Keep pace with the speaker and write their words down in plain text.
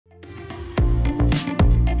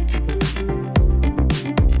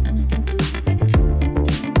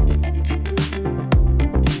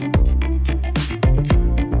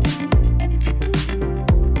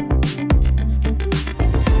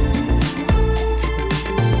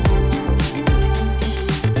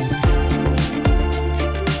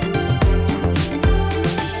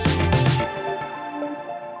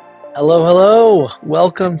Hello, hello.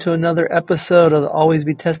 Welcome to another episode of the Always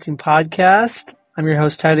Be Testing podcast. I'm your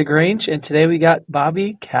host, Ty DeGrange, and today we got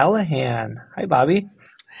Bobby Callaghan. Hi, Bobby.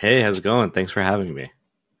 Hey, how's it going? Thanks for having me.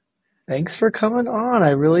 Thanks for coming on. I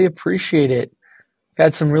really appreciate it. We've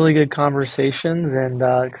had some really good conversations and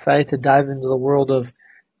excited to dive into the world of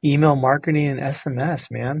email marketing and SMS,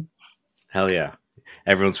 man. Hell yeah.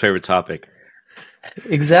 Everyone's favorite topic.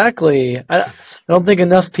 Exactly. I don't think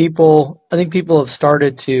enough people, I think people have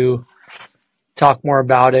started to talk more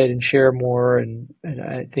about it and share more, and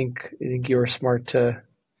I think you were smart to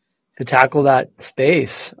tackle that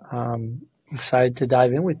space. Excited to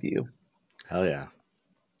dive in with you. Hell yeah.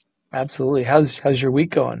 Absolutely. How's your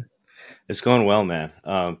week going? It's going well, man.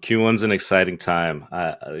 Q1's an exciting time.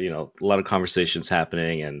 A lot of conversations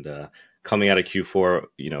happening and coming out of Q4,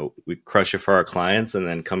 we crush it for our clients. And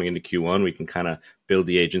then coming into Q1, we can kind of build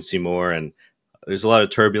the agency more. And there's a lot of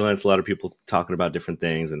turbulence, a lot of people talking about different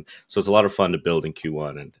things. And so it's a lot of fun to build in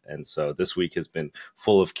Q1. And so this week has been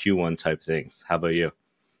full of Q1 type things. How about you?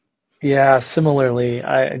 Yeah, similarly,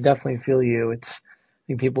 I definitely feel you. I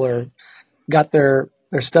think people are got their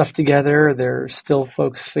stuff together. They're still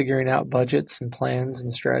folks figuring out budgets and plans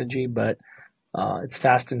and strategy, but it's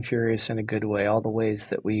fast and furious in a good way, all the ways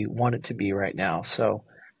that we want it to be right now. So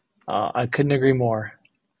I couldn't agree more.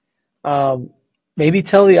 Um, Maybe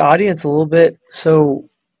tell the audience a little bit. So,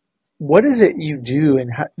 what is it you do,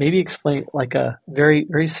 and maybe explain like a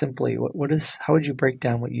very simply. What is? How would you break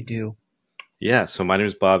down what you do? Yeah, so my name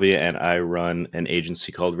is Bobby, and I run an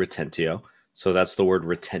agency called Retentio. So that's the word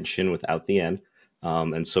retention without the N.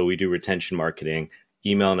 And so we do retention marketing.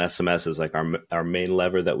 Email and SMS is like our main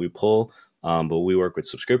lever that we pull. But we work with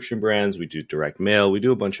subscription brands. We do direct mail. We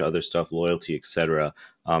do a bunch of other stuff, loyalty, etc.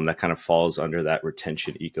 That kind of falls under that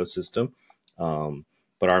retention ecosystem.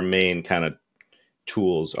 But our main kind of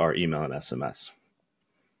tools are email and SMS.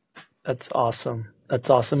 That's awesome.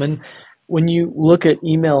 That's awesome. And when you look at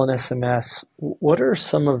email and SMS, what are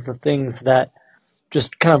some of the things that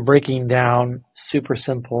just kind of breaking down super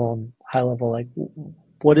simple and high level, like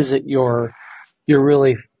what is it you're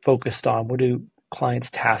really focused on? What do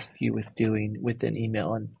clients task you with doing within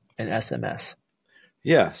email and SMS?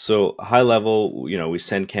 Yeah, so high level, we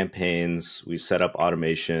send campaigns, we set up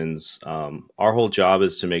automations. Our whole job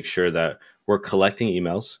is to make sure that we're collecting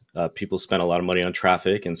emails. People spend a lot of money on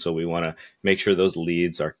traffic, and so we want to make sure those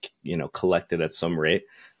leads are, collected at some rate.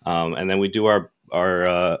 And then we do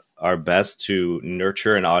our best to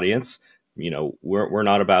nurture an audience. We're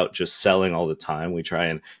not about just selling all the time. We try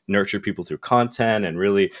and nurture people through content and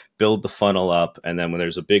really build the funnel up. And then when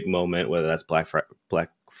there's a big moment, whether that's Black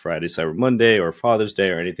Friday, Cyber Monday, or Father's Day,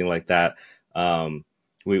 or anything like that,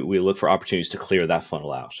 we look for opportunities to clear that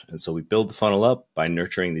funnel out. And so we build the funnel up by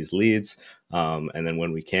nurturing these leads. And then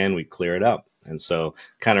when we can, we clear it out. And so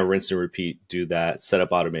kind of rinse and repeat, do that, set up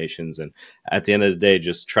automations. And at the end of the day,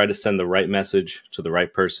 just try to send the right message to the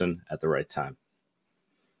right person at the right time.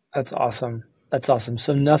 That's awesome. That's awesome.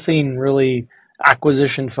 So nothing really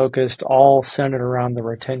acquisition focused, all centered around the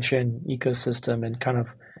retention ecosystem and kind of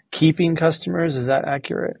keeping customers. Is that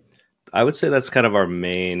accurate? I would say that's kind of our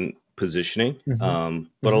main positioning. Hmm.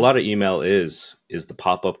 But a Hmm. lot of email is the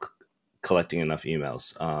pop-up collecting enough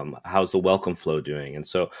emails. How's the welcome flow doing? And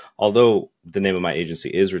so although the name of my agency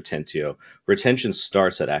is Retentio, retention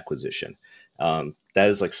starts at acquisition. That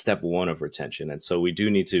is like step one of retention. And so we do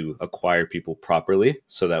need to acquire people properly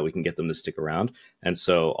so that we can get them to stick around. And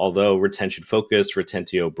so although retention focused,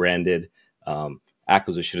 Retentio branded,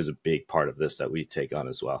 acquisition is a big part of this that we take on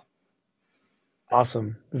as well.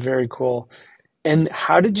 Awesome. Very cool. And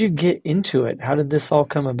how did you get into it? How did this all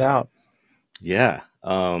come about? Yeah.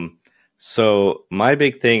 So my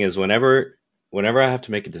big thing is whenever I have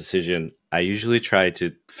to make a decision, I usually try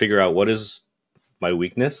to figure out what is my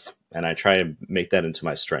weakness, and I try to make that into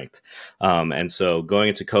my strength. And so going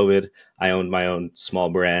into COVID, I owned my own small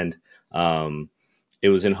brand. It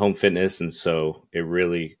was in home fitness, and so it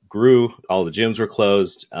really grew. All the gyms were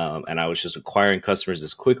closed, and I was just acquiring customers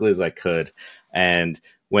as quickly as I could. And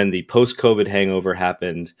when the post-COVID hangover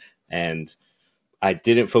happened, and I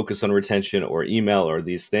didn't focus on retention or email or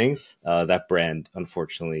these things, that brand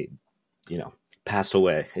unfortunately, passed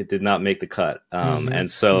away. It did not make the cut. Hmm. And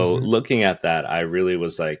so Hmm. looking at that, I really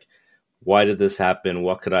was like, why did this happen?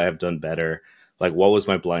 What could I have done better? Like, what was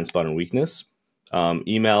my blind spot and weakness?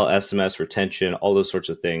 Email, SMS, retention, all those sorts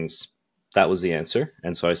of things. That was the answer.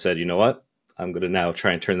 And so I said, you know what? I'm going to now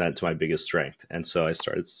try and turn that into my biggest strength. And so I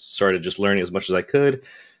started just learning as much as I could,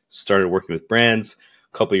 started working with brands.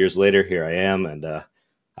 A couple years later, here I am. And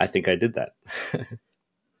I think I did that.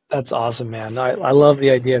 That's awesome, man. I love the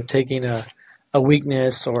idea of taking a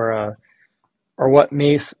weakness or or what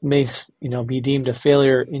may be deemed a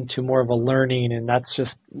failure into more of a learning, and that's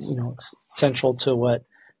just it's central to what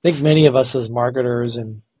I think many of us as marketers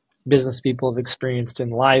and business people have experienced in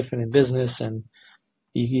life and in business, and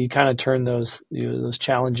you kind of turn those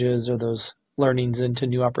challenges or those learnings into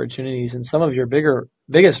new opportunities, and some of your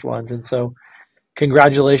biggest ones. And so,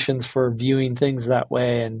 congratulations for viewing things that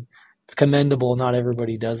way, and it's commendable. Not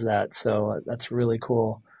everybody does that, so that's really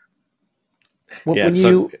cool. Yeah, When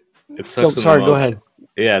you it Oh, sucks in the sorry, go moment. ahead.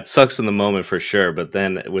 Yeah, it sucks in the moment for sure, but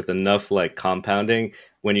then with enough like compounding,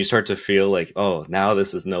 when you start to feel like, oh, now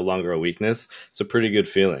this is no longer a weakness, it's a pretty good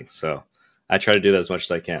feeling. So I try to do that as much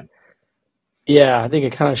as I can. Yeah, I think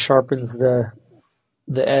it kind of sharpens the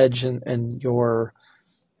edge, and your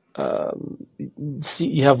see,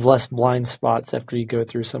 you have less blind spots after you go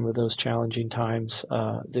through some of those challenging times.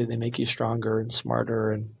 They make you stronger and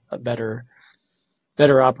smarter and a better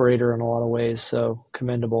operator in a lot of ways. So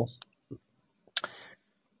commendable.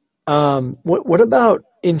 What about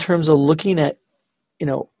in terms of looking at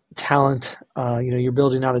talent? You're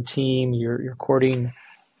building out a team. You're courting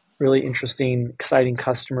really interesting, exciting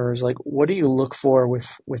customers. Like, what do you look for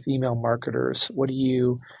with email marketers? What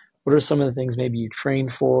are some of the things maybe you train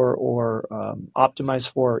for, or optimize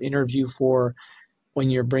for, or interview for when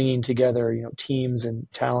you're bringing together, teams and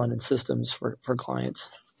talent and systems for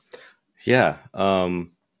clients? Yeah,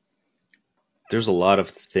 there's a lot of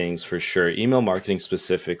things for sure. Email marketing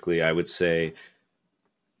specifically, I would say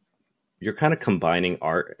you're kind of combining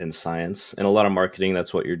art and science. And a lot of marketing,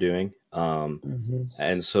 that's what you're doing. Hmm.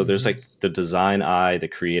 And so there's Hmm. like the design eye, the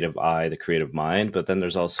creative mind, but then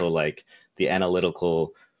there's also like the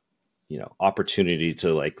analytical, opportunity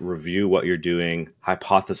to like review what you're doing,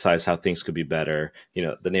 hypothesize how things could be better.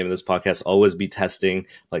 The name of this podcast, always be testing.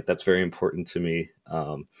 Like that's very important to me.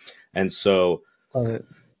 And so Love it.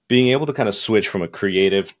 being able to kind of switch from a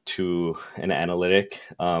creative to an analytic.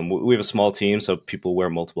 We have a small team, so people wear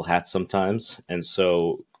multiple hats sometimes. And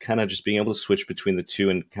so kind of just being able to switch between the two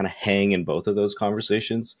and kind of hang in both of those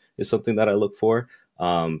conversations is something that I look for.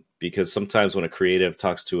 Because sometimes when a creative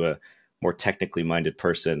talks to a more technically minded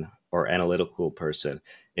person or analytical person,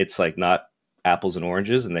 it's like not apples and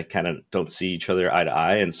oranges, and they kind of don't see each other eye to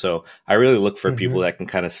eye. And so I really look for people Hmm. that can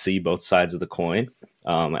kind of see both sides of the coin,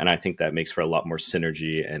 and I think that makes for a lot more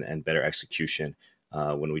synergy and better execution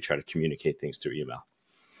when we try to communicate things through email.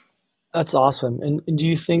 That's awesome. And do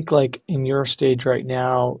you think, like, in your stage right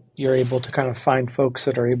now, you're able to kind of find folks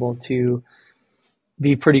that are able to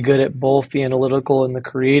be pretty good at both the analytical and the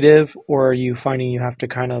creative, or are you finding you have to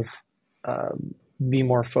kind of um, be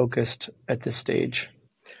more focused at this stage?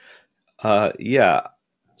 Yeah.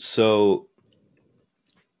 So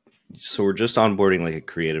we're just onboarding like a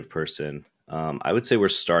creative person. I would say we're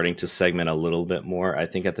starting to segment a little bit more. I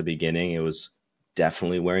think at the beginning it was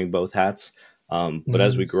definitely wearing both hats. But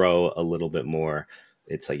as Hmm. we grow a little bit more,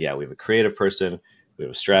 it's like, yeah, we have a creative person, we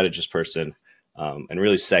have a strategist person, and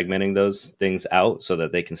really segmenting those things out so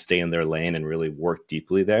that they can stay in their lane and really work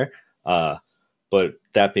deeply there. Uh, but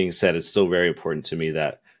that being said, it's still very important to me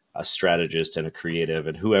that a strategist and a creative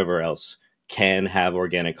and whoever else can have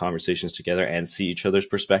organic conversations together and see each other's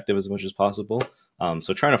perspective as much as possible.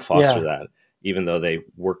 So trying to foster Yeah, that, even though they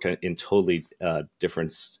work in totally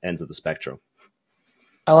different ends of the spectrum.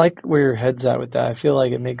 I like where your head's at with that. I feel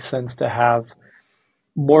like it makes sense to have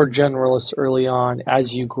more generalists early on.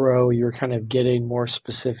 As you grow, you're kind of getting more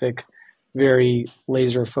specific, very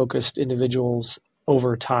laser focused individuals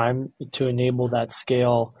over time to enable that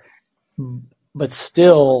scale. But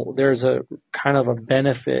still, there's a kind of a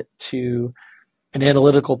benefit to an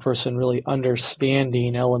analytical person really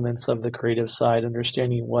understanding elements of the creative side,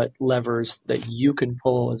 understanding what levers that you can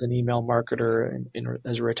pull as an email marketer and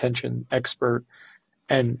as a retention expert,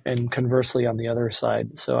 and conversely on the other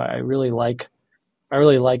side. So I really like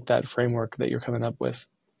that framework that you're coming up with.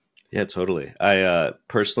 Yeah, totally. I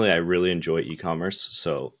personally, I really enjoy e-commerce.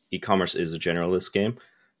 So e-commerce is a generalist game.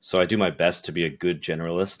 So I do my best to be a good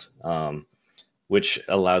generalist, which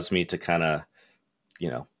allows me to kind of, you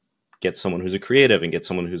know, get someone who's a creative and get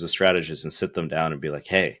someone who's a strategist and sit them down and be like,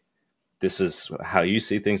 hey, this is how you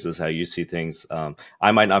see things. This is how you see things.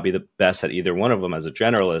 I might not be the best at either one of them as a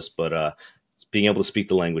generalist, but being able to speak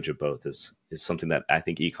the language of both is something that I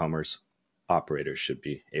think e-commerce operators should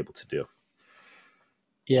be able to do.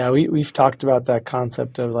 Yeah, we've talked about that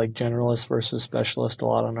concept of like generalist versus specialist a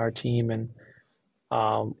lot on our team, and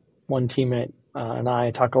one teammate and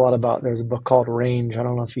I talk a lot about. There's a book called Range. I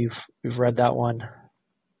don't know if you've read that one.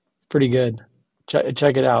 It's pretty good.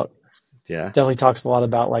 Check it out. Yeah. Definitely talks a lot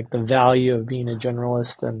about like the value of being a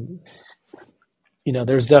generalist, and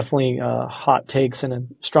there's definitely hot takes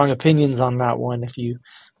and strong opinions on that one. If you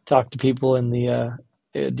talk to people in the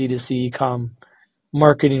DTC EComm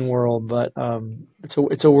marketing world, but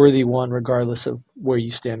it's a worthy one regardless of where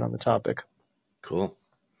you stand on the topic. Cool.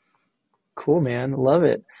 Cool, man, love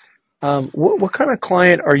it. What kind of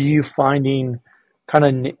client are you finding kind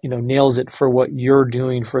of nails it for what you're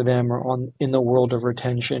doing for them or on in the world of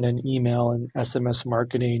retention and email and SMS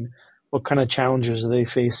marketing? What kind of challenges are they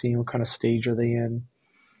facing? What kind of stage are they in?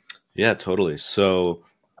 Yeah, totally. So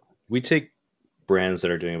we take brands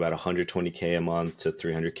that are doing about 120K a month to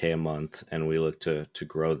 300K a month, and we look to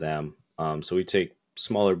grow them. So we take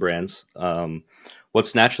smaller brands.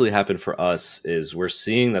 What's naturally happened for us is we're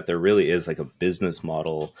seeing that there really is like a business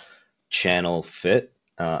model channel fit.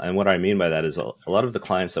 And what I mean by that is a lot of the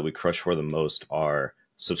clients that we crush for the most are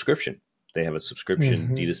subscription. They have a subscription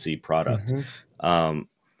Hmm. D2C product. Hmm. Um,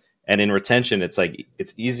 and in retention, it's like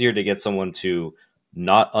it's easier to get someone to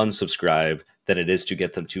not unsubscribe than it is to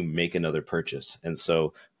get them to make another purchase. And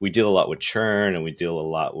so we deal a lot with churn, and we deal a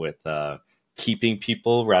lot with keeping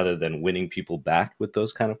people rather than winning people back with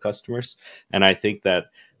those kind of customers. And I think that,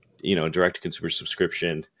 direct to consumer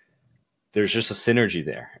subscription, there's just a synergy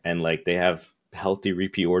there. And like they have healthy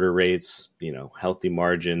repeat order rates, healthy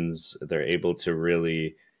margins. They're able to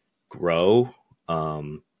really grow.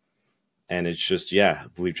 Um, and it's just, yeah,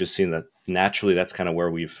 we've just seen that naturally that's kind of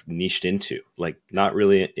where we've niched into, like not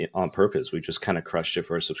really on purpose. We just kind of crushed it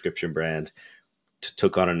for a subscription brand,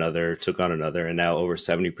 took on another, and now over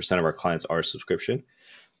 70% of our clients are subscription.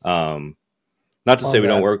 um, not to say Love we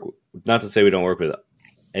don't that. work not to say we don't work with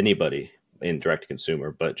anybody in direct to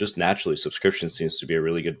consumer, but just naturally subscription seems to be a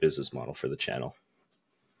really good business model for the channel.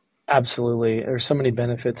 Absolutely. There's so many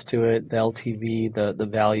benefits to it. The LTV, the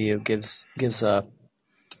value gives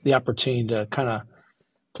the opportunity to kind of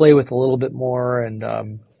play with a little bit more, and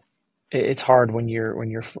it's hard when you're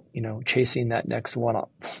chasing that next one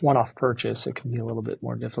off purchase. It can be a little bit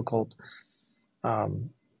more difficult.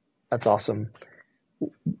 Um, that's awesome.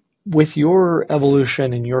 With your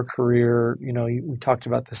evolution in your career, we talked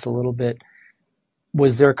about this a little bit.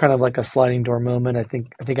 Was there kind of like a sliding door moment? I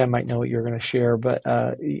think I might know what you're going to share, but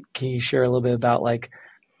can you share a little bit about like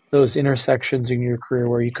those intersections in your career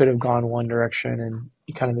where you could have gone one direction and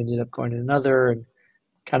you kind of ended up going in another, and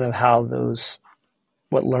kind of how those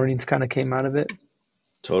what learnings kind of came out of it?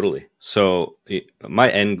 Totally. So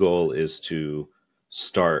my end goal is to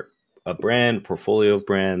start a brand portfolio of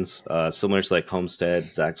brands, similar to like Homestead,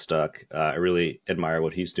 Zach Stuck. I really admire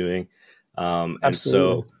what he's doing. And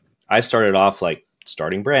Absolutely. so I started off like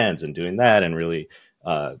starting brands and doing that, and really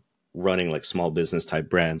uh, running like small business type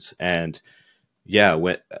brands. And yeah,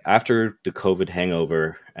 after the COVID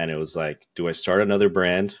hangover, and it was like, do I start another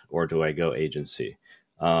brand or do I go agency?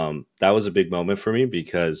 That was a big moment for me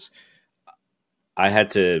because I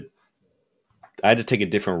had to I had to take a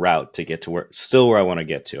different route to get to where I want to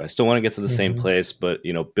get to. I still want to get to the same Hmm. place, but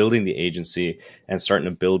building the agency and starting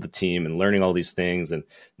to build the team and learning all these things, and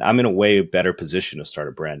I'm in a way better position to start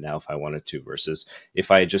a brand now if I wanted to, versus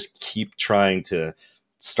if I just keep trying to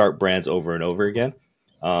start brands over and over again.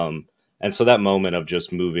 Um, and so that moment of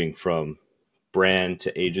just moving from brand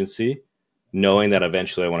to agency, knowing that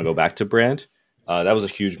eventually I want to go back to brand, that was a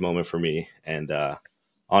huge moment for me, and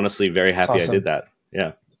honestly, very It's happy I did awesome. that.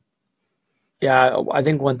 Yeah. Yeah, I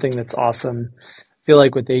think one thing that's awesome, I feel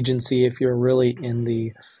like with agency, if you're really in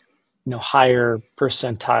the higher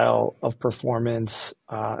percentile of performance,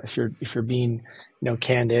 if you're being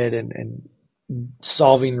candid and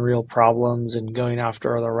solving real problems and going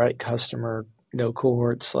after the right customer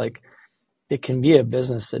cohorts, like it can be a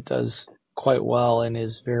business that does quite well and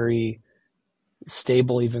is very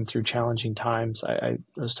stable even through challenging times. I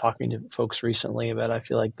was talking to folks recently about, I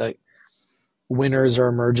feel like the winners are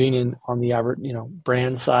emerging in on the average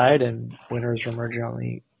brand side, and winners are emerging on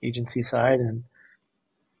the agency side, and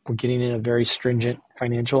we're getting in a very stringent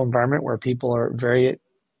financial environment where people are very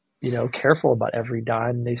careful about every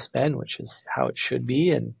dime they spend, which is how it should be,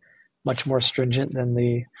 and much more stringent than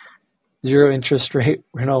the zero interest rate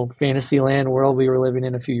fantasy land world we were living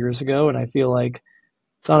in a few years ago. And I feel like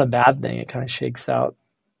it's not a bad thing. It kind of shakes out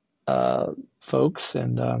uh, folks,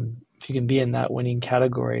 and if you can be in that winning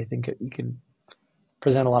category, I think you can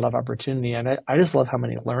present a lot of opportunity. And I just love how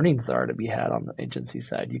many learnings there are to be had on the agency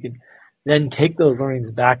side. You can then take those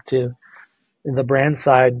learnings back to the brand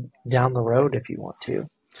side down the road if you want to.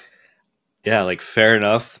 Yeah, like fair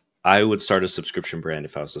enough. I would start a subscription brand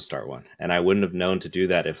if I was to start one. And I wouldn't have known to do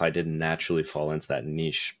that if I didn't naturally fall into that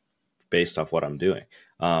niche based off what I'm doing.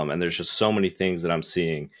 And there's just so many things that I'm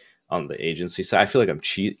seeing on the agency side. I feel like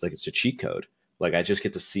like it's a cheat code. Like I just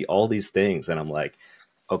get to see all these things and I'm like,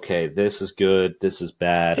 okay, this is good, this is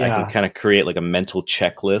bad. I can Yeah, kind of create like a mental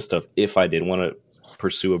checklist of if I did want to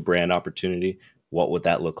pursue a brand opportunity, what would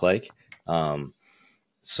that look like?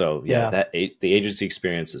 So yeah, Yeah. that the agency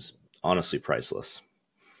experience is honestly priceless.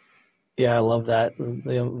 Yeah, I love that.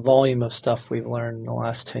 The volume of stuff we've learned in the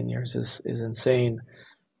last 10 years is insane.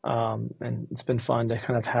 And it's been fun to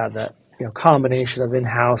kind of have that, combination of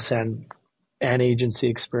in-house and agency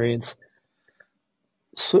experience.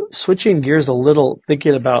 Switching gears a little,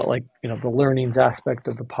 thinking about like, the learnings aspect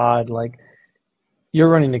of the pod, like you're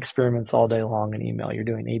running experiments all day long in email. You're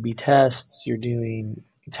doing A/B tests, you're doing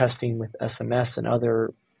testing with SMS and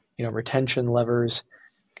other, retention levers.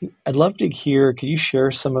 I'd love to hear, could you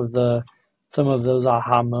share some of those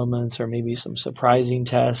aha moments or maybe some surprising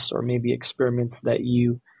tests or maybe experiments that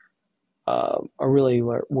you are really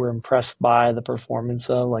were impressed by the performance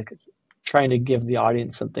of, like trying to give the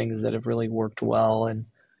audience some things that have really worked well and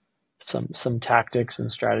some tactics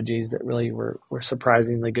and strategies that really were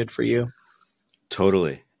surprisingly good for you.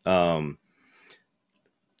 Totally.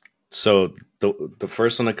 So the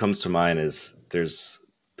first one that comes to mind is there's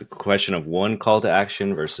the question of one call to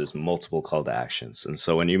action versus multiple call to actions. And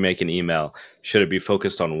so when you make an email, should it be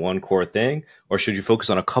focused on one core thing, or should you focus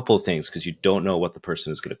on a couple of things because you don't know what the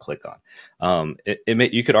person is going to click on?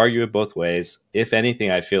 You could argue it both ways. If anything,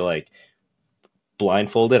 I feel like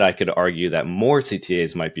blindfolded, I could argue that more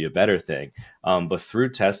CTAs might be a better thing. But through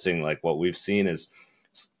testing, like what we've seen is,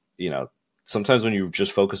 you know, sometimes when you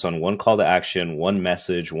just focus on one call to action, one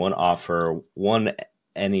message, one offer, one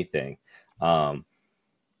anything,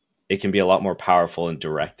 it can be a lot more powerful and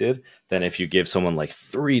directed than if you give someone like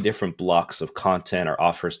 3 different blocks of content or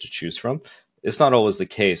offers to choose from. It's not always the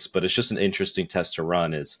case, but it's just an interesting test to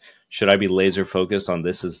run is, should I be laser focused on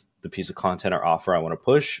this is the piece of content or offer I want to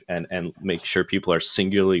push and make sure people are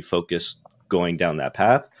singularly focused going down that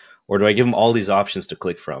path? Or do I give them all these options to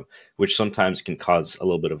click from, which sometimes can cause a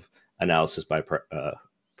little bit of analysis by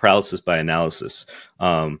paralysis by analysis.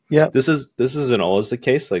 Yeah. This isn't always the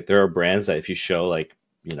case. Like there are brands that if you show like,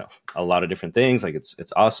 you know, a lot of different things, like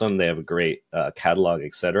it's awesome. They have a great catalog,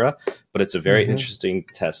 etc. But it's a very Hmm. interesting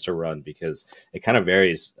test to run because it kind of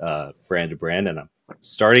varies brand to brand. And I'm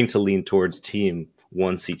starting to lean towards team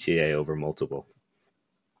one CTA over multiple.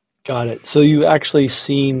 Got it. So you actually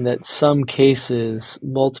seen that some cases,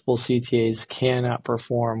 multiple CTAs can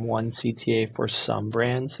outperform one CTA for some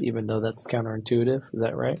brands, even though that's counterintuitive. Is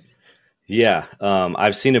that right? Yeah,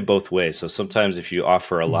 I've seen it both ways. So sometimes if you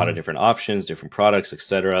offer a lot of Hmm. different options, different products,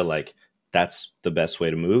 etc., like that's the best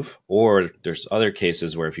way to move. Or there's other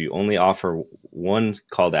cases where if you only offer one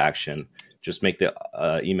call to action, just make the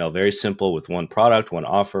email very simple with one product, one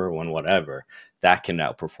offer, one whatever, that can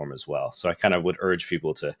outperform as well. So I kind of would urge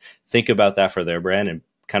people to think about that for their brand and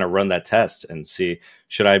kind of run that test and see,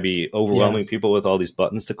 should I be Yeah. overwhelming people with all these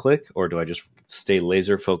buttons to click, or do I just stay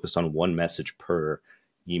laser focused on one message per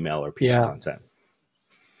email or piece of Yeah. content?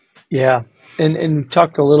 Yeah. And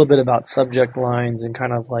talk a little bit about subject lines and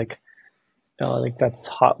kind of like, I think that's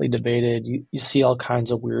hotly debated. You see all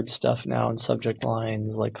kinds of weird stuff now in subject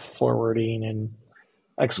lines, like forwarding and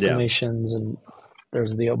Yeah. exclamations. And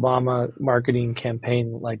there's the Obama marketing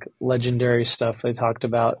campaign, like legendary stuff they talked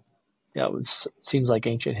about. Yeah, it seems like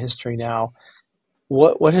ancient history now.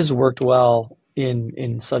 What has worked well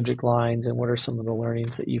in subject lines, and what are some of the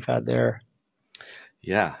learnings that you've had there?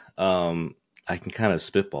 Yeah. I can kind of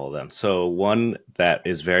spitball them. So one that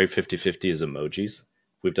is very 50-50 is emojis.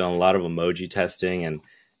 We've done a lot of emoji testing and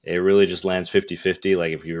it really just lands 50-50.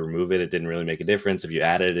 Like if you remove it, it didn't really make a difference. If you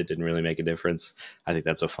add it, it didn't really make a difference. I think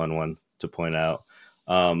that's a fun one to point out.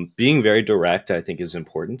 Being very direct, I think, is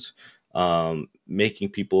important. Making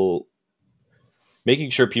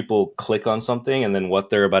sure people click on something and then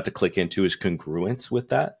what they're about to click into is congruent with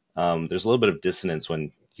that. There's a little bit of dissonance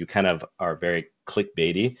when you kind of are very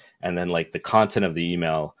clickbaity and then like the content of the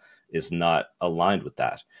email is not aligned with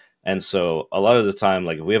that. And so a lot of the time,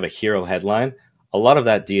 like if we have a hero headline, a lot of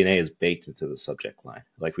that DNA is baked into the subject line.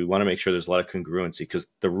 Like we want to make sure there's a lot of congruency because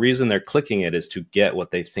the reason they're clicking it is to get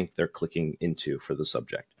what they think they're clicking into for the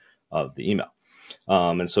subject of the email.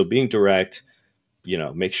 And so being direct, you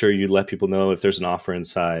know, make sure you let people know if there's an offer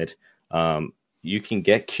inside. You can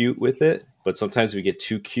get cute with it, but sometimes if you get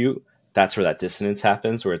too cute, that's where that dissonance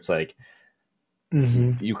happens, where it's like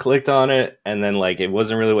Hmm. you clicked on it and then like it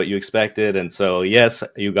wasn't really what you expected, and so yes,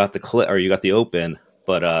 you got the click or you got the open,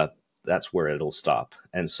 but that's where it'll stop.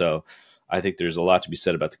 And so I think there's a lot to be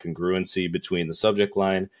said about the congruency between the subject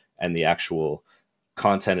line and the actual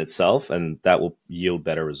content itself, and that will yield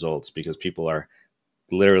better results because people are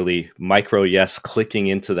literally micro yes clicking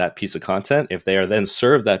into that piece of content. If they are then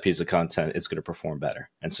served that piece of content, it's going to perform better.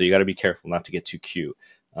 And so you got to be careful not to get too cute,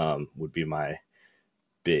 would be my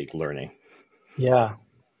big learning. Yeah.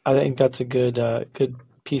 I think that's a good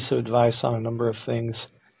piece of advice on a number of things.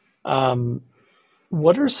 Um,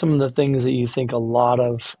 what are some of the things that you think a lot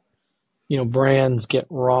of brands get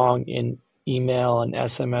wrong in email and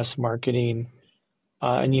SMS marketing,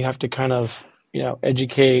 and you have to kind of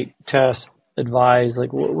educate, test, advise?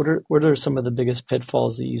 Like, what are some of the biggest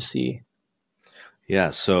pitfalls that you see?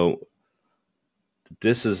 Yeah, so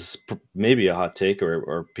this is maybe a hot take,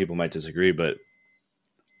 or people might disagree, but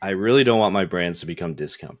I really don't want my brands to become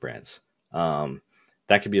discount brands. Um,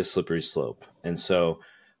 that could be a slippery slope. And so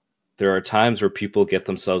there are times where people get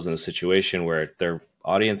themselves in a situation where their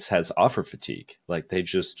audience has offer fatigue. Like they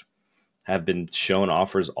just have been shown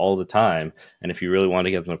offers all the time. And if you really want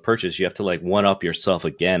to get them to purchase, you have to like one up yourself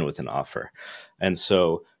again with an offer. And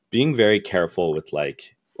so being very careful with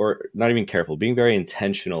like, or not even careful, being very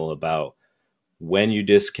intentional about when you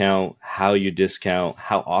discount,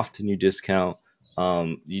 how often you discount.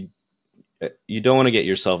 You don't want to get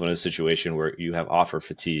yourself in a situation where you have offer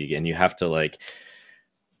fatigue and you have to like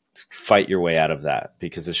fight your way out of that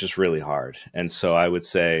because it's just really hard. And so I would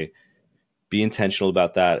say be intentional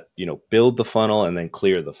about that. Build the funnel and then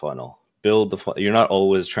clear the funnel. You're not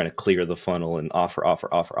always trying to clear the funnel and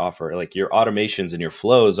offer. Like your automations and your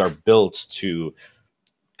flows are built to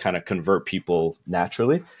kind of convert people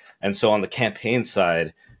naturally. And so on the campaign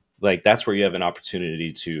side, like that's where you have an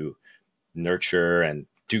opportunity to nurture and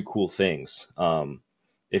do cool things.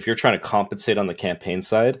 If you're trying to compensate on the campaign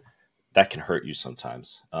side, that can hurt you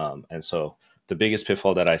sometimes. And so the biggest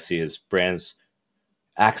pitfall that I see is brands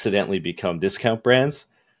accidentally become discount brands,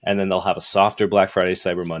 and then they'll have a softer Black Friday,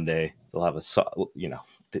 Cyber Monday. They'll have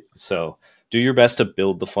so do your best to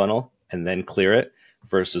build the funnel and then clear it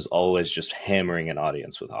versus always just hammering an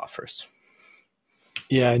audience with offers.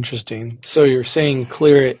 Yeah, interesting. So you're saying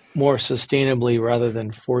clear it more sustainably rather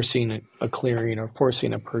than forcing a clearing or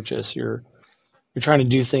forcing a purchase. You're trying to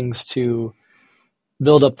do things to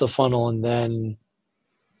build up the funnel and then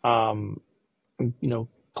um,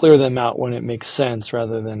 clear them out when it makes sense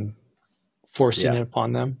rather than forcing Yeah, it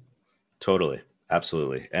upon them. totally.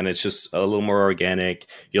 Absolutely. And it's just a little more organic.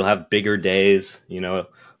 You'll have bigger days,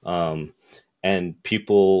 um, and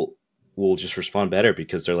people will just respond better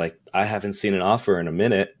because they're like, I haven't seen an offer in a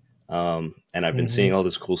minute. And I've been seeing Hmm. all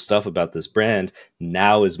this cool stuff about this brand.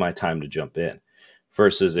 Now is my time to jump in.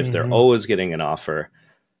 Versus if they're Hmm. always getting an offer,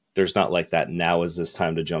 there's not like that. Now is this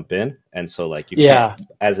time to jump in. And so like you can't Yeah,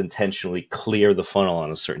 as intentionally clear the funnel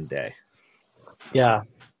on a certain day. yeah.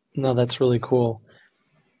 No, that's really cool.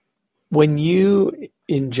 When you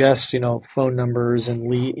ingest, phone numbers and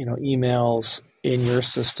emails in your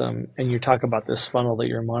system, and you talk about this funnel that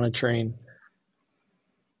you're monitoring,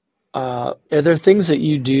 are there things that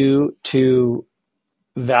you do to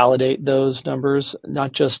validate those numbers,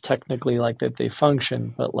 not just technically like that they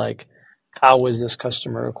function, but like how was this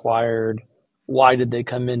customer acquired? Why did they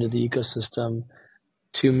come into the ecosystem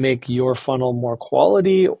to make your funnel more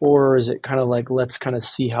quality? Or is it kind of like, let's kind of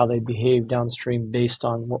see how they behave downstream based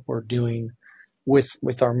on what we're doing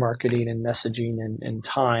with our marketing and messaging and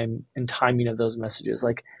time and timing of those messages?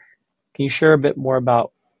 Like, can you share a bit more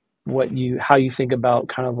about how you think about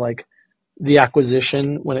kind of like the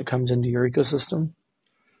acquisition when it comes into your ecosystem?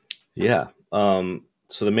 Yeah.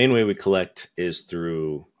 So the main way we collect is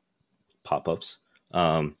through pop-ups.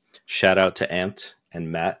 Shout out to Amped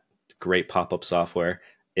and Matt, great pop-up software.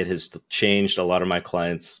 It has changed a lot of my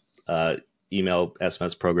clients' email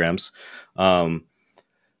SMS programs. Um,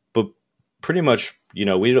 but pretty much,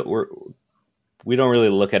 we don't really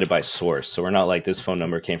look at it by source. So we're not like this phone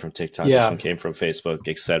number came from TikTok, this Yeah, one came from Facebook,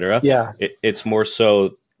 etc. yeah. It's more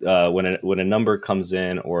so when a number comes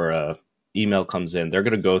in or a email comes in, they're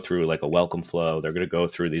going to go through like a welcome flow. They're going to go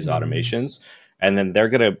through these Mhm. automations, and then they're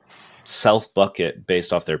going to self bucket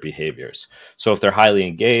based off their behaviors. So if they're highly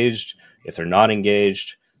engaged, if they're not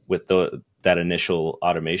engaged with that initial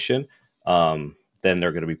automation, then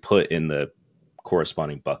they're going to be put in the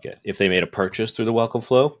corresponding bucket. If they made a purchase through the welcome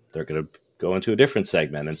flow, they're going to go into a different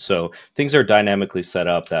segment. And so things are dynamically set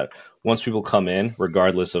up that once people come in,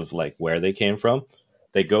 regardless of like where they came from,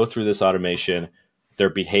 they go through this automation, their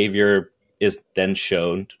behavior is then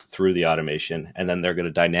shown through the automation, and then they're going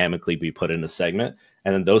to dynamically be put in a segment.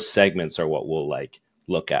 And then those segments are what we'll like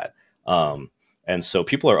look at. And so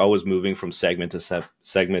people are always moving from segment to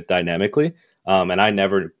segment dynamically. And I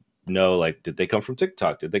never know, like, did they come from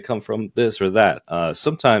TikTok? Did they come from this or that?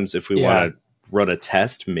 Sometimes if we want Yeah, to run a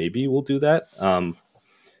test, maybe we'll do that.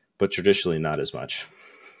 But traditionally not as much.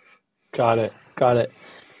 got it. Got it.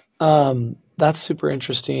 That's super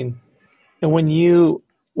interesting. And when you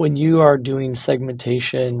are doing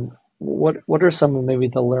segmentation, what are some of maybe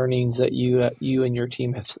the learnings that you and your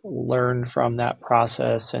team have learned from that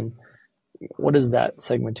process, and what does that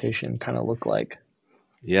segmentation kind of look like?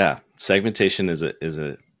 Yeah, segmentation is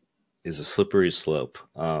a slippery slope.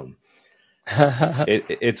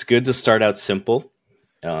 It's good to start out simple.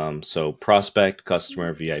 So prospect,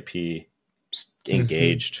 customer, VIP, Hmm.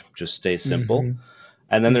 engaged, just stay simple. Hmm.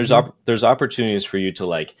 And then Hmm. there's opportunities for you to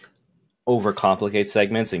like overcomplicate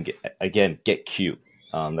segments and get cute.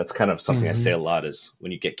 That's kind of something I say Hmm. a lot is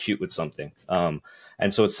when you get cute with something.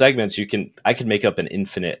 And so with segments, I can make up an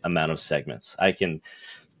infinite amount of segments. I can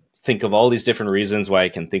think of all these different reasons why I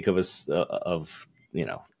can think of of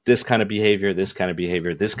this kind of behavior, this kind of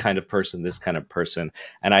behavior, this kind of person,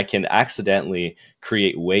 and I can accidentally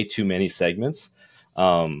create way too many segments.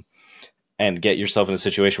 Um, and get yourself in a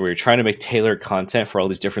situation where you're trying to make tailored content for all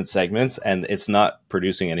these different segments and it's not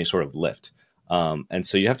producing any sort of lift. And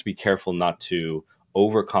so you have to be careful not to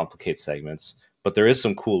overcomplicate segments, but there is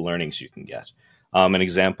some cool learnings you can get. An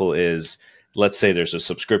example is, let's say there's a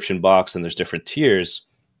subscription box and there's different tiers,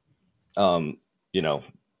 um, you know,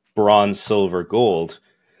 bronze, silver, gold.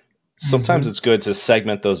 Sometimes Hmm. it's good to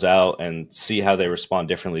segment those out and see how they respond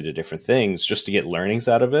differently to different things just to get learnings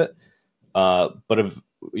out of it. But if,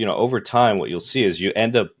 over time, what you'll see is you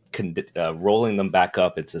end up rolling them back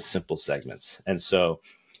up into simple segments. And so,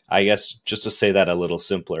 I guess just to say that a little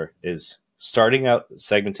simpler is starting out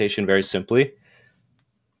segmentation very simply,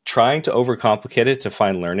 trying to overcomplicate it to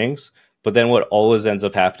find learnings. But then what always ends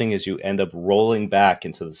up happening is you end up rolling back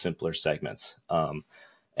into the simpler segments.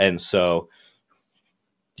 And so,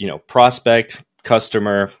 prospect,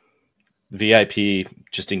 customer, VIP,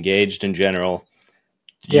 just engaged in general,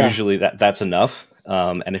 Yeah, usually that's enough.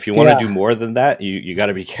 And if you want to do yeah, more than that, you got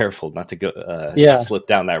to be careful not to go yeah, slip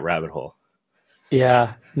down that rabbit hole.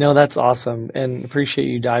 yeah. No, that's awesome, and appreciate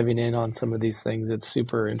you diving in on some of these things. It's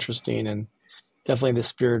super interesting and definitely the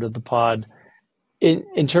spirit of the pod.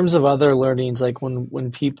 In terms of other learnings, like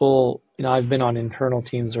when people, I've been on internal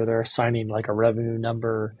teams where they're assigning like a revenue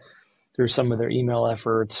number through some of their email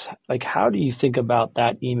efforts. Like, how do you think about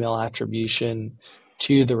that email attribution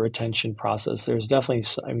to the retention process? There's definitely,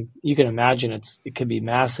 I mean, you can imagine it could be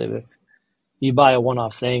massive if you buy a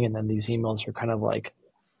one-off thing and then these emails are kind of like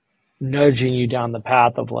nudging you down the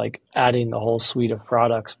path of like adding the whole suite of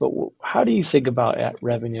products. But how do you think about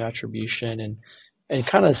revenue attribution and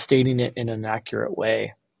kind of stating it in an accurate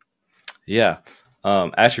way? Yeah,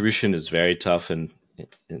 attribution is very tough in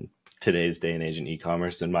today's day and age in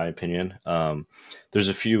e-commerce, in my opinion. There's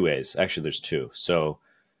a few ways. Actually, there's two. So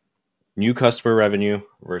new customer revenue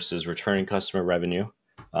versus returning customer revenue.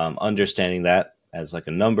 Understanding that as like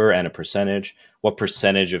a number and a percentage. What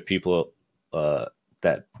percentage of people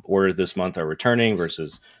that ordered this month are returning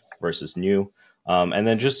versus new, and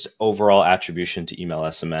then just overall attribution to email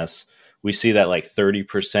SMS. We see that like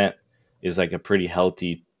 30% is like a pretty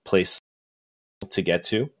healthy place to get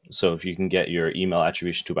to. So if you can get your email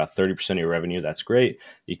attribution to about 30% of your revenue, that's great.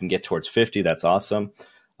 You can get towards 50, that's awesome.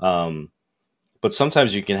 Um, but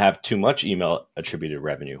sometimes you can have too much email attributed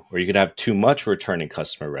revenue, or you could have too much returning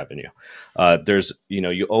customer revenue.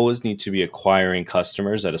 You always need to be acquiring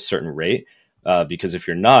customers at a certain rate, because if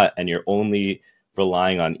you're not, and you're only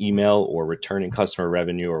relying on email or returning customer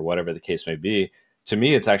revenue or whatever the case may be, to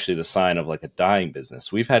me, it's actually the sign of like a dying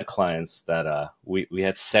business. We've had clients that we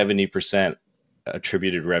had 70%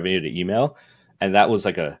 attributed revenue to email, and that was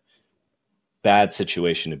like a bad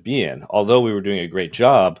situation to be in. Although we were doing a great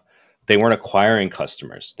job, they weren't acquiring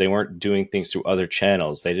customers. They weren't doing things through other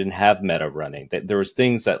channels. They didn't have meta running. There was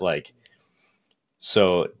things that like,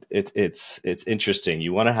 so it's interesting.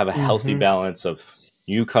 You want to have a healthy Hmm. balance of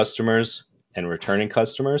new customers and returning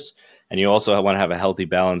customers, and you also want to have a healthy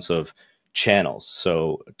balance of channels.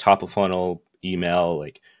 So top of funnel, email,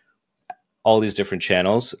 like all these different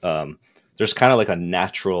channels. There's kind of like a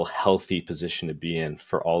natural, healthy position to be in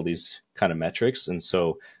for all these kind of metrics, and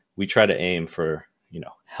so we try to aim for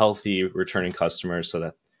healthy returning customers so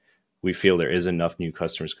that we feel there is enough new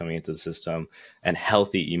customers coming into the system, and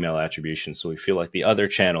healthy email attribution so we feel like the other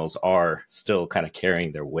channels are still kind of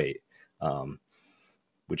carrying their weight, um,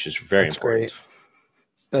 which is very That's great. important.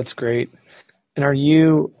 That's great. And are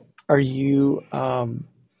you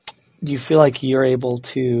do you feel like you're able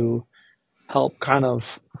to help kind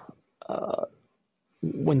of uh,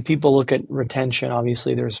 when people look at retention,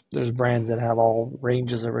 obviously there's brands that have all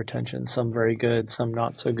ranges of retention, some very good, some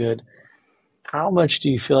not so good. How much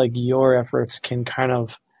do you feel like your efforts can kind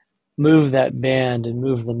of move that band and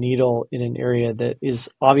move the needle in an area that is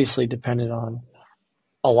obviously dependent on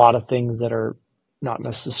a lot of things that are not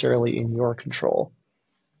necessarily in your control?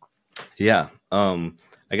 Yeah.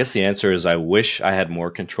 I guess the answer is I wish I had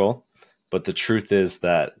more control. But the truth is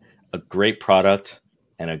that a great product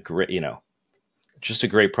and a great, just a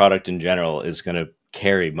great product in general is going to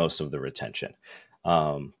carry most of the retention.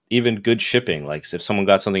 Even good shipping, like if someone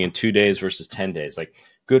got something in 2 days versus 10 days, like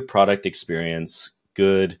good product experience,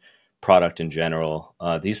 good product in general,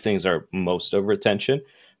 these things are most of retention.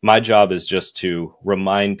 My job is just to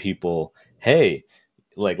remind people, hey,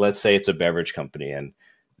 like let's say it's a beverage company and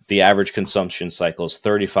the average consumption cycle is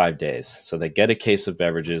 35 days. So they get a case of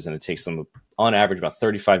beverages and it takes them on average about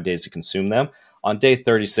 35 days to consume them. On day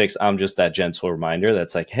 36, I'm just that gentle reminder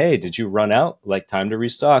that's like, hey, did you run out? Like, time to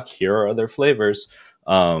restock. Here are other flavors.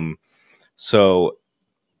 So,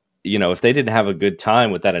 if they didn't have a good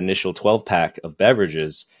time with that initial 12 pack of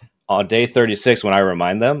beverages, on day 36, when I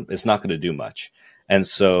remind them, it's not going to do much. And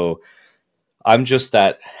so I'm just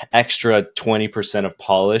that extra 20% of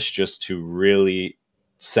polish just to really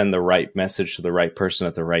send the right message to the right person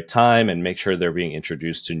at the right time and make sure they're being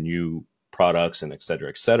introduced to new products and et cetera,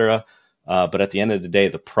 et cetera. But at the end of the day,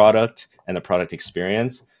 the product and the product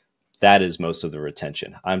experience, that is most of the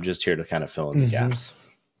retention. I'm just here to kind of fill in the Hmm. gaps.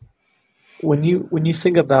 When you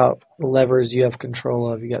think about the levers you have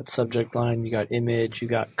control of, you got subject line, you got image, you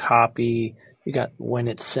got copy, you got when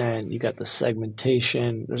it's sent, you got the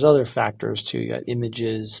segmentation. There's other factors too. You got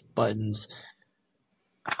images, buttons.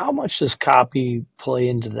 How much does copy play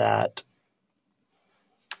into that?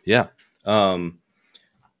 Yeah.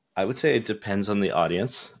 I would say it depends on the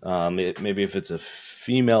audience. Maybe if it's a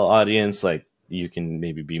female audience, like you can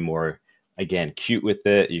maybe be more, again, cute with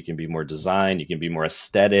it. You can be more design. You can be more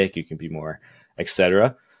aesthetic. You can be more,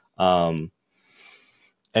 etc. Um,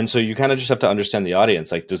 and so you kind of just have to understand the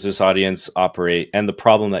audience. Like, does this audience operate and the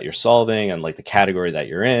problem that you're solving and like the category that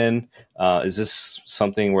you're in? Is this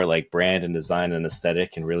something where like brand and design and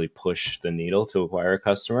aesthetic can really push the needle to acquire a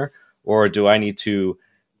customer? Or do I need to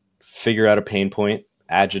figure out a pain point,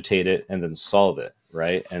 agitate it, and then solve it,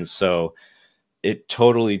 right? And so it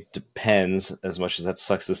totally depends, as much as that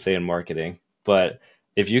sucks to say in marketing. But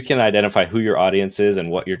if you can identify who your audience is and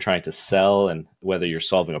what you're trying to sell, and whether you're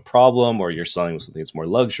solving a problem or you're selling something that's more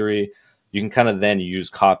luxury, you can kind of then use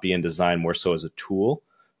copy and design more so as a tool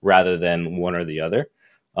rather than one or the other.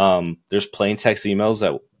 There's plain text emails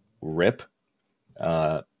that rip,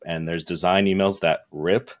 and there's design emails that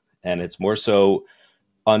rip, and it's more so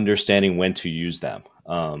understanding when to use them.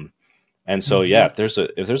 And so, yeah, Hmm.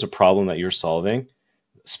 if there's a problem that you're solving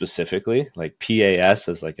specifically, like PAS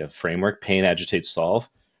as like a framework, pain, agitate, solve,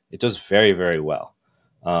 it does very, very well.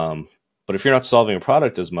 Um, but if you're not solving a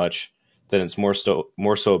product as much, then it's more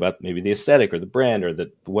so about maybe the aesthetic or the brand or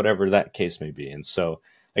the whatever that case may be. And so,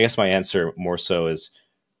 I guess my answer more so is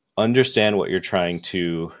understand what you're trying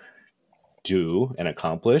to do and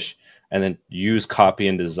accomplish, and then use copy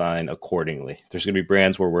and design accordingly. There's going to be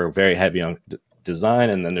brands where we're very heavy on design,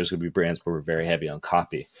 and then there's going to be brands where we're very heavy on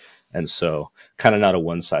copy. And so, kind of not a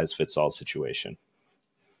one size fits all situation.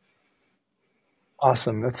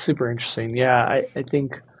 Awesome. That's super interesting. Yeah, I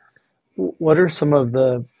think what are some of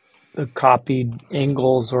the copied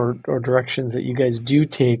angles or directions that you guys do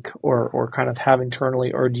take or kind of have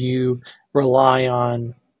internally, or do you rely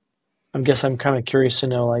on, I guess I'm kind of curious to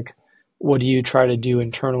know, like, what do you try to do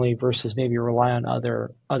internally versus maybe rely on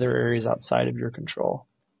other areas outside of your control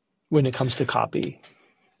when it comes to copy?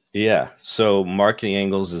 Yeah. So, marketing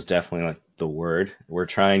angles is definitely like the word. We're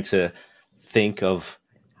trying to think of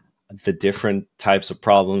the different types of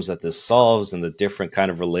problems that this solves and the different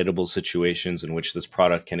kind of relatable situations in which this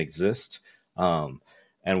product can exist. Um,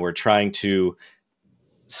 and we're trying to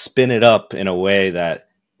spin it up in a way that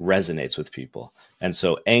resonates with people. And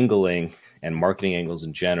so angling and marketing angles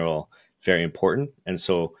in general, very important. And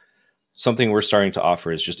so something we're starting to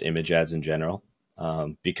offer is just image ads in general,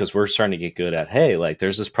 because we're starting to get good at, hey, like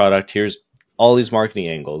there's this product, here's all these marketing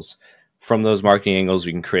angles. From those marketing angles,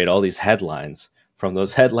 we can create all these headlines. From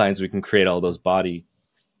those headlines, we can create all those body,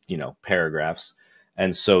 paragraphs.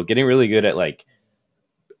 And so getting really good at like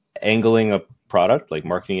angling a product, like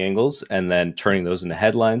marketing angles, and then turning those into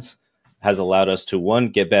headlines has allowed us to, one,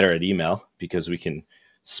 get better at email because we can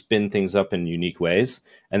spin things up in unique ways.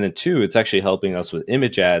 And then two, it's actually helping us with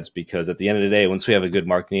image ads because at the end of the day, once we have a good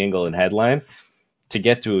marketing angle and headline, to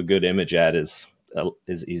get to a good image ad is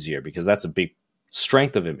easier because that's a big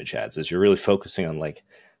strength of image ads is you're really focusing on like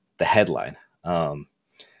the headline. And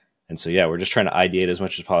so, yeah, we're just trying to ideate as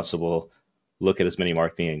much as possible, look at as many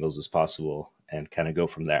marketing angles as possible, and kind of go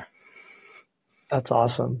from there. That's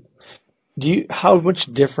awesome. How much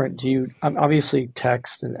different do you, obviously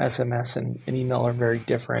text and SMS and email are very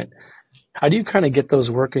different. How do you kind of get those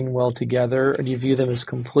working well together? Or do you view them as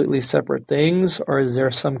completely separate things, or is there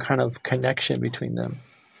some kind of connection between them?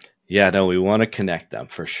 Yeah, no, we want to connect them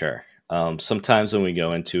for sure. Sometimes when we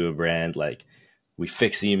go into a brand, like we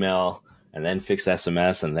fix email and then fix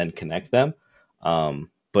SMS and then connect them.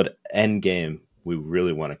 But end game, we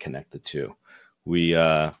really want to connect the two. We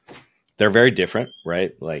They're very different,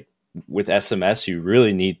 right? Like with SMS, you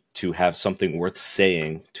really need to have something worth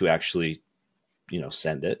saying to actually,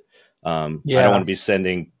 send it. I don't want Yeah. to be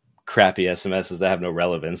sending crappy SMSs that have no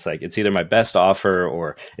relevance. Like it's either my best offer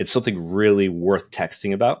or it's something really worth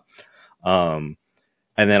texting about. Um,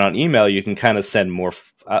 and then on email, you can kind of send more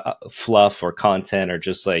fluff or content or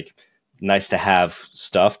just like nice to have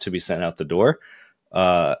stuff to be sent out the door.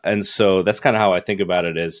 And so that's kind of how I think about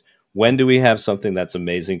it is when do we have something that's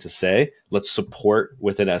amazing to say? Let's support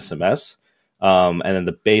with an SMS. And then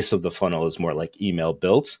the base of the funnel is more like email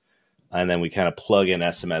built. And then we kind of plug in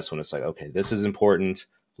SMS when it's like, okay, this is important.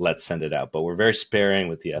 Let's send it out. But we're very sparing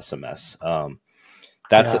with the SMS.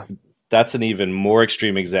 That's Yeah. that's an even more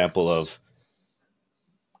extreme example of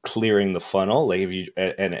clearing the funnel. Like if you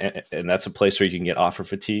and that's a place where you can get offer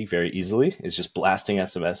fatigue very easily. Is just blasting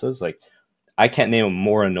SMSs. Like I can't name a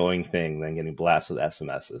more annoying thing than getting blasted with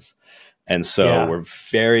SMSs. And so Yeah. we're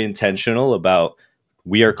very intentional about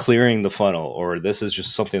we are clearing the funnel, or this is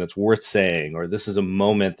just something that's worth saying, or this is a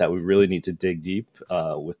moment that we really need to dig deep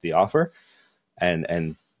with the offer.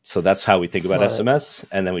 And so that's how we think about Love it. SMS.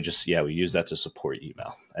 And then we use that to support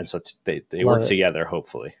email. And so they Love work it. together,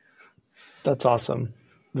 hopefully. That's awesome.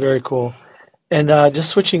 Very cool. And just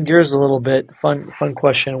switching gears a little bit, fun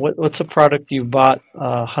question. What's a product you bought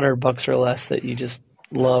 $100 or less that you just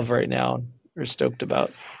love right now and are stoked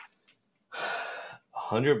about?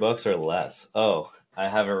 $100 or less. Oh, I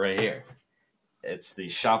have it right here. It's the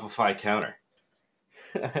Shopify counter.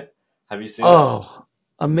 Have you seen this? Oh,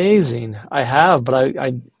 amazing. I have, but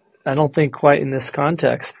I don't think quite in this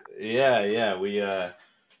context. Yeah.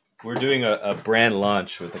 We're doing a brand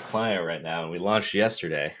launch with a client right now, and we launched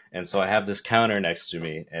yesterday. And so I have this counter next to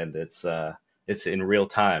me, and it's in real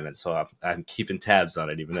time, and so I'm keeping tabs on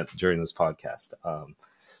it even during this podcast.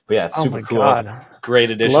 But yeah, it's Oh super my cool. God.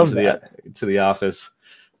 Great addition Love that. to the office.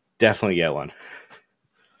 Definitely get one.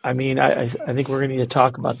 I mean, I think we're gonna need to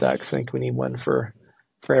talk about that because I think we need one for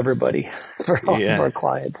everybody, for all of Yeah, our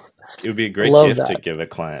clients. it would be a great Love gift to that. give a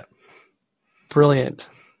client. Brilliant.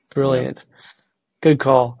 Yeah, Brilliant. Good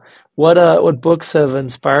call. What books have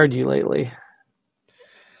inspired you lately?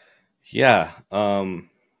 yeah.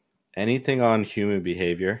 Anything on human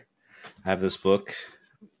behavior. I have this book,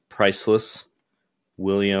 Priceless,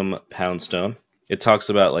 William Poundstone. It talks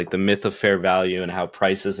about like the myth of fair value and how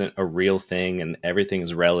price isn't a real thing and everything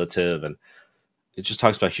is relative, and it just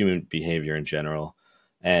talks about human behavior in general.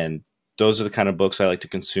 And those are the kind of books I like to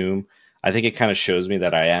consume. I think it kind of shows me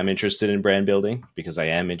that I am interested in brand building because I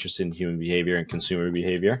am interested in human behavior and consumer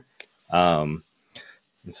behavior. Um,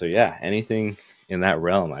 and so, yeah, anything in that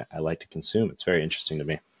realm I like to consume. It's very interesting to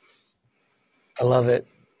me. I love it.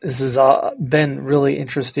 This has been really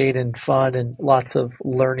interesting and fun and lots of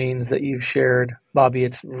learnings that you've shared, Bobby.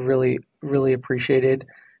 It's really appreciated.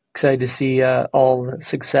 Excited to see all the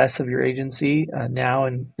success of your agency now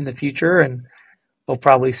and in the future, and we'll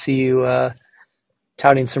probably see you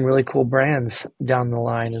touting some really cool brands down the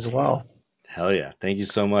line as well. Hell yeah. Thank you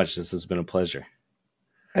so much. This has been a pleasure.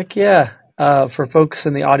 Heck yeah. For folks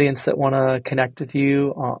in the audience that want to connect with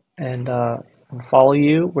you and follow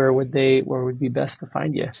you, where would be best to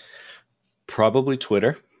find you? Probably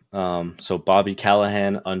Twitter. So Bobby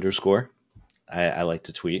Callahan _ I like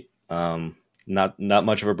to tweet. Not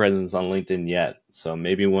much of a presence on LinkedIn yet, so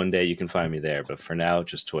maybe one day you can find me there. But for now,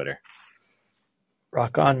 just Twitter.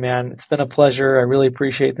 Rock on, man. It's been a pleasure. I really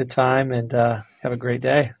appreciate the time and have a great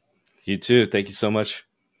day. You too. Thank you so much.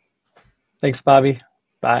 Thanks, Bobby.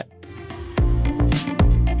 Bye.